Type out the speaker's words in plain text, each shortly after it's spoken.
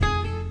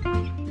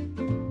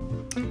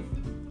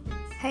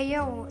Hey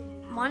yo,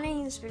 my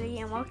name is Billy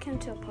and welcome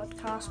to a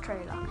podcast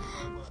trailer.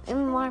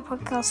 In my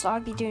podcast I'll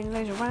be doing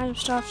loads of random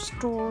stuff,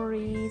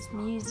 stories,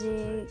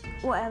 music,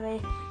 whatever,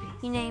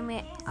 you name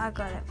it, I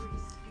got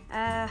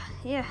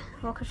it.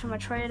 Welcome to my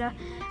trailer,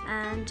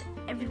 and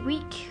every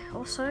week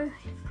or so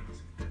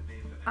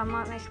I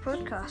might make a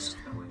podcast.